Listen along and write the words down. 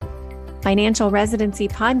Financial Residency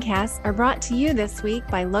podcasts are brought to you this week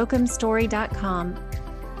by locumstory.com.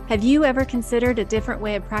 Have you ever considered a different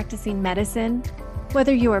way of practicing medicine?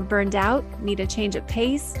 Whether you are burned out, need a change of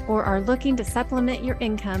pace, or are looking to supplement your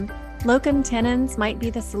income, locum tenens might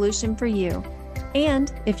be the solution for you.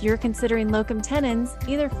 And if you're considering locum tenens,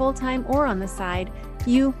 either full-time or on the side,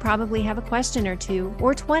 you probably have a question or two,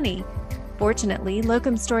 or 20. Fortunately,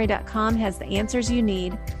 locumstory.com has the answers you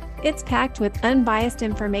need. It's packed with unbiased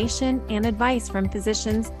information and advice from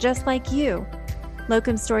physicians just like you.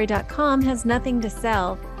 Locumstory.com has nothing to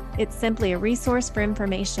sell. It's simply a resource for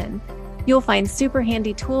information. You'll find super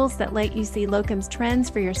handy tools that let you see locums trends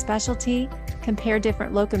for your specialty, compare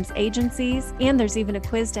different locums agencies, and there's even a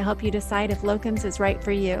quiz to help you decide if locums is right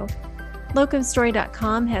for you.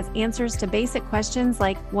 Locumstory.com has answers to basic questions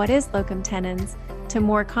like what is locum tenens, to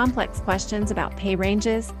more complex questions about pay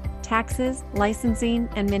ranges, taxes, licensing,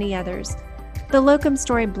 and many others. The Locum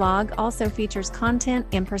Story blog also features content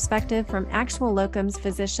and perspective from actual locums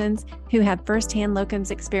physicians who have firsthand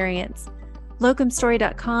locums experience.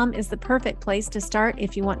 Locumstory.com is the perfect place to start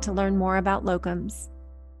if you want to learn more about locums.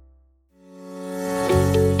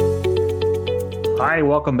 Hi,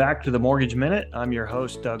 welcome back to the Mortgage Minute. I'm your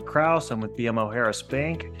host, Doug Kraus. I'm with BMO Harris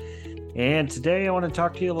Bank. And today I want to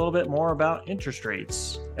talk to you a little bit more about interest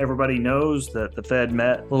rates. Everybody knows that the Fed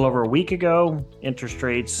met a little over a week ago. Interest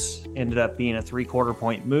rates ended up being a 3/4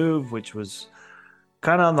 point move, which was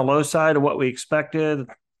kind of on the low side of what we expected.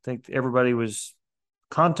 I think everybody was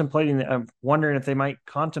wondering if they might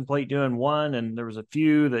contemplate doing one. And there was a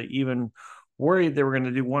few that even worried they were going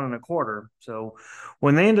to do 1.25. So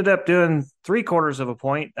when they ended up doing 3/4 of a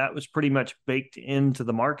point, that was pretty much baked into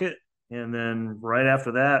the market. And then right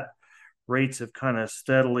after that, rates have kind of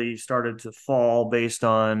steadily started to fall based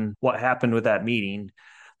on what happened with that meeting.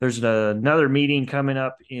 There's another meeting coming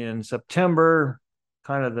up in September.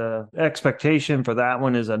 Kind of the expectation for that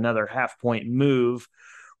one is another 0.5 point move,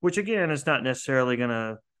 which again is not necessarily going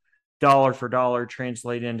to dollar for dollar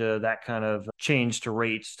translate into that kind of change to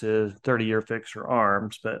rates to 30-year fixed or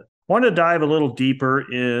ARMs. But I want to dive a little deeper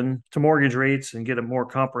into mortgage rates and get a more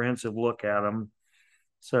comprehensive look at them.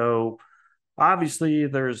 So obviously,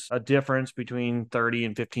 there's a difference between 30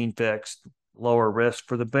 and 15 fixed, lower risk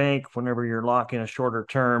for the bank whenever you're locking a shorter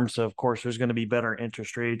term. So, of course, there's going to be better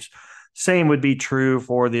interest rates. Same would be true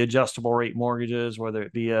for the adjustable rate mortgages, whether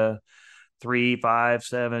it be a 3, 5,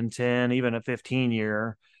 7, 10, even a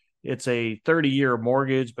 15-year. It's a 30-year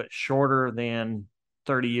mortgage, but shorter than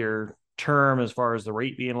 30-year term as far as the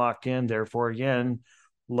rate being locked in. Therefore, again,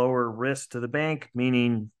 lower risk to the bank,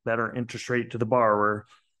 meaning better interest rate to the borrower.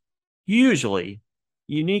 Usually,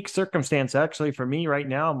 unique circumstance actually for me right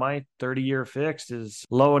now, my 30-year fixed is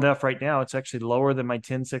low enough right now. It's actually lower than my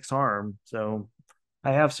 10-6 ARM. So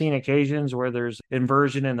I have seen occasions where there's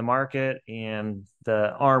inversion in the market and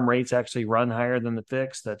the ARM rates actually run higher than the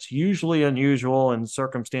fixed. That's usually unusual in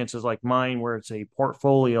circumstances like mine where it's a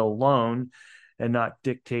portfolio loan and not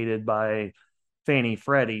dictated by Fannie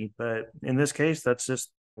Freddie. But in this case, that's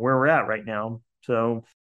just where we're at right now. So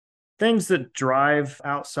things that drive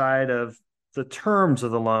outside of the terms of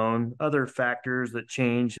the loan, other factors that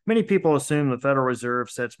change. Many people assume the Federal Reserve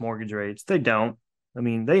sets mortgage rates. They don't. I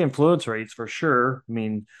mean, they influence rates for sure. I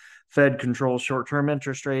mean, Fed controls short-term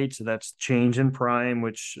interest rates, and that's change in prime,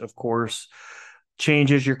 which of course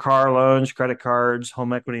changes your car loans, credit cards,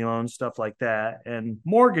 home equity loans, stuff like that. And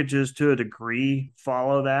mortgages to a degree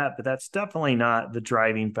follow that, but that's definitely not the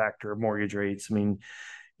driving factor of mortgage rates. I mean,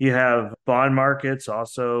 you have bond markets,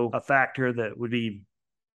 also a factor that would be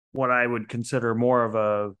what I would consider more of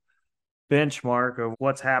a benchmark of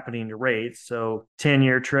what's happening to rates. So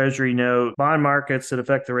 10-year treasury note, bond markets that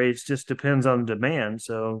affect the rates just depends on demand.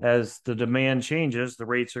 So as the demand changes, the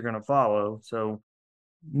rates are going to follow. So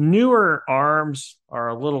newer ARMs are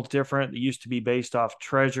a little different. They used to be based off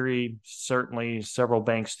treasury. Certainly several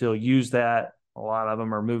banks still use that. A lot of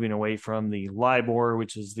them are moving away from the LIBOR,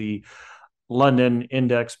 which is the London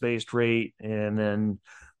index-based rate. And then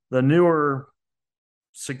the newer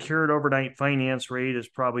secured overnight finance rate is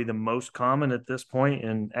probably the most common at this point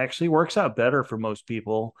and actually works out better for most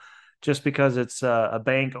people just because it's a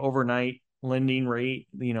bank overnight lending rate.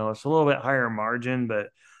 You know, it's a little bit higher margin, but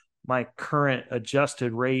my current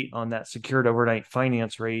adjusted rate on that secured overnight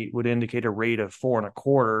finance rate would indicate a rate of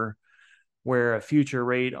 4.25, where a future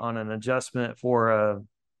rate on an adjustment for a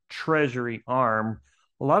treasury ARM,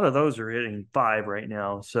 a lot of those are hitting 5 right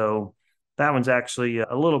now. So that one's actually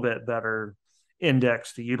a little bit better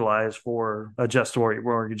index to utilize for adjustable rate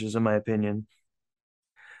mortgages, in my opinion.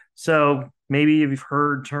 So maybe you've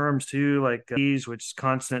heard terms too, like these, which is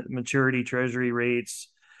constant maturity treasury rates.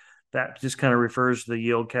 That just kind of refers to the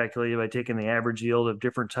yield calculated by taking the average yield of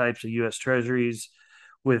different types of U.S. Treasuries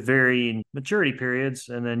with varying maturity periods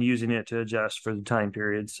and then using it to adjust for the time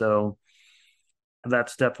period. So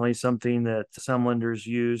that's definitely something that some lenders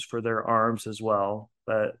use for their ARMs as well.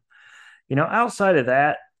 But, outside of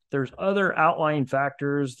that, there's other outlying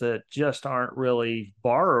factors that just aren't really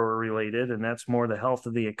borrower related, and that's more the health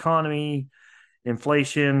of the economy,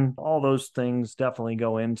 inflation. All those things definitely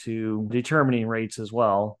go into determining rates as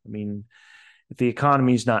well. I mean, if the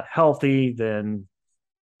economy is not healthy, then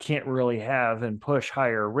can't really have and push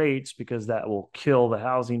higher rates because that will kill the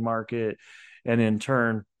housing market. And in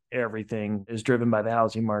turn, everything is driven by the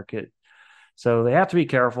housing market. So they have to be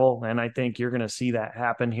careful. And I think you're going to see that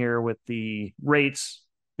happen here with the rates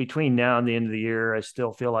between now and the end of the year. I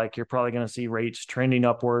still feel like you're probably going to see rates trending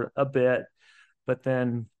upward a bit. But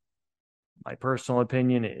then my personal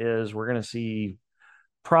opinion is we're going to see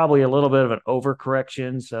probably a little bit of an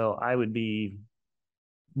overcorrection. So I would be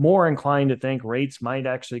more inclined to think rates might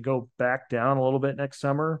actually go back down a little bit next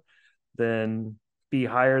summer than be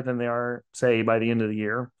higher than they are, say, by the end of the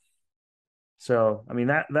year. So, I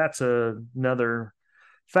mean, that's another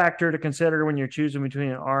factor to consider when you're choosing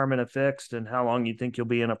between an ARM and a fixed and how long you think you'll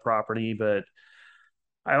be in a property. But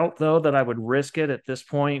I don't know that I would risk it at this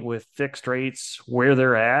point with fixed rates where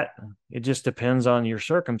they're at. It just depends on your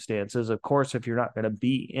circumstances. Of course, if you're not going to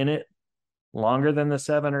be in it longer than the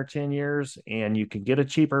 7 or 10 years and you can get a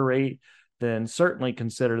cheaper rate, then certainly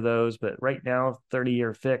consider those. But right now,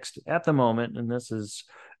 30-year fixed at the moment, and this is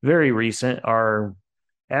very recent, are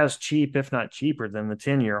as cheap, if not cheaper, than the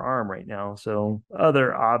 10-year ARM right now. So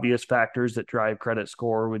other obvious factors that drive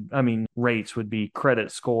rates would be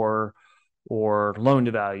credit score or loan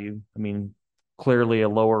to value. I mean, clearly a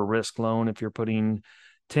lower risk loan if you're putting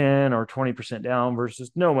 10 or 20% down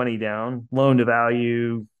versus no money down. Loan to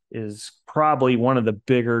value is probably one of the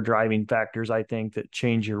bigger driving factors, I think, that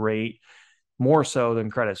change your rate more so than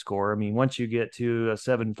credit score. I mean, once you get to a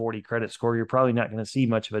 740 credit score, you're probably not going to see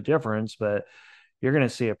much of a difference, but you're going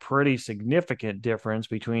to see a pretty significant difference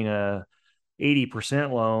between a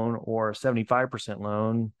 80% loan or a 75%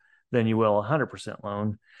 loan than you will a 100%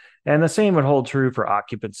 loan. And the same would hold true for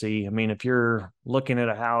occupancy. I mean, if you're looking at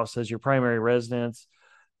a house as your primary residence,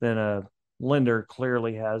 then a lender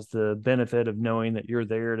clearly has the benefit of knowing that you're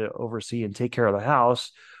there to oversee and take care of the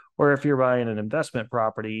house. Or if you're buying an investment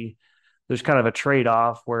property, there's kind of a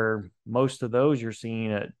trade-off where most of those you're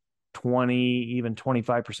seeing at 20, even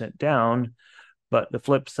 25% down. But the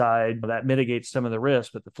flip side, that mitigates some of the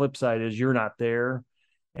risk. But the flip side is you're not there.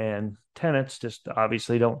 And tenants just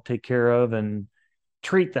obviously don't take care of and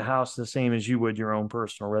treat the house the same as you would your own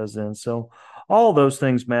personal residence. So all those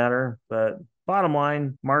things matter. But bottom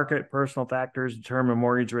line, market, personal factors determine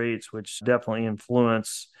mortgage rates, which definitely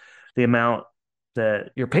influence the amount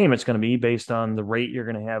that your payment's going to be based on the rate you're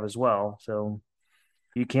going to have as well. So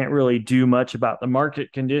you can't really do much about the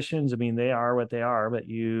market conditions. I mean, they are what they are, but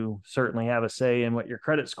you certainly have a say in what your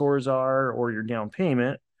credit scores are or your down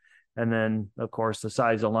payment. And then, of course, the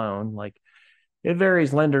size of loan. Like, it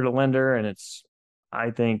varies lender to lender, and it's,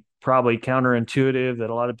 I think, probably counterintuitive that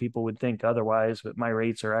a lot of people would think otherwise, but my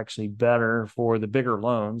rates are actually better for the bigger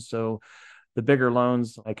loans. So the bigger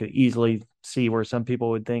loans, I could easily see where some people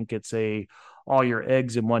would think it's all your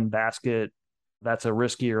eggs in one basket. That's a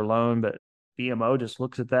riskier loan, but BMO just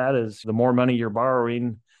looks at that as the more money you're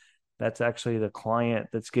borrowing, that's actually the client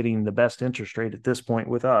that's getting the best interest rate at this point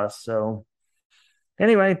with us. So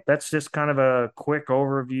anyway, that's just kind of a quick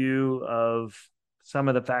overview of some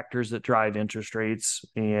of the factors that drive interest rates.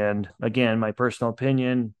 And again, my personal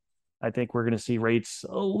opinion, I think we're going to see rates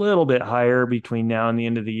a little bit higher between now and the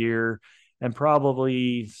end of the year, and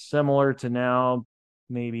probably similar to now,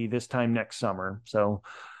 maybe this time next summer. So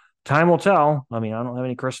time will tell. I mean, I don't have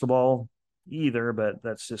any crystal ball either, but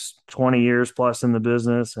that's just 20 years plus in the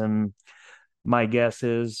business. And my guess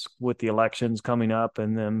is with the elections coming up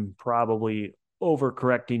and then probably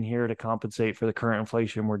overcorrecting here to compensate for the current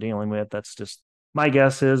inflation we're dealing with, that's just my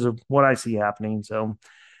guess is of what I see happening. So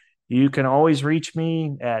you can always reach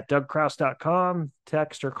me at dougkraus.com,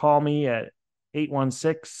 text or call me at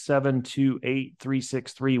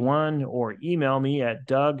 816-728-3631, or email me at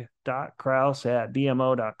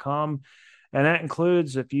doug.kraus@bmo.com. And that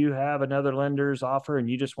includes if you have another lender's offer and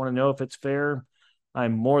you just want to know if it's fair,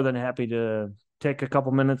 I'm more than happy to take a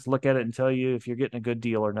couple minutes, look at it, and tell you if you're getting a good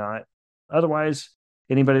deal or not. Otherwise,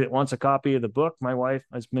 anybody that wants a copy of the book, my wife,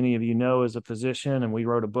 as many of you know, is a physician, and we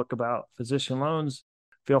wrote a book about physician loans.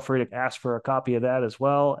 Feel free to ask for a copy of that as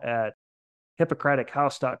well at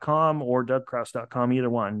hippocratichouse.com or dougkraus.com, either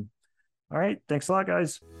one. All right. Thanks a lot,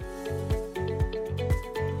 guys.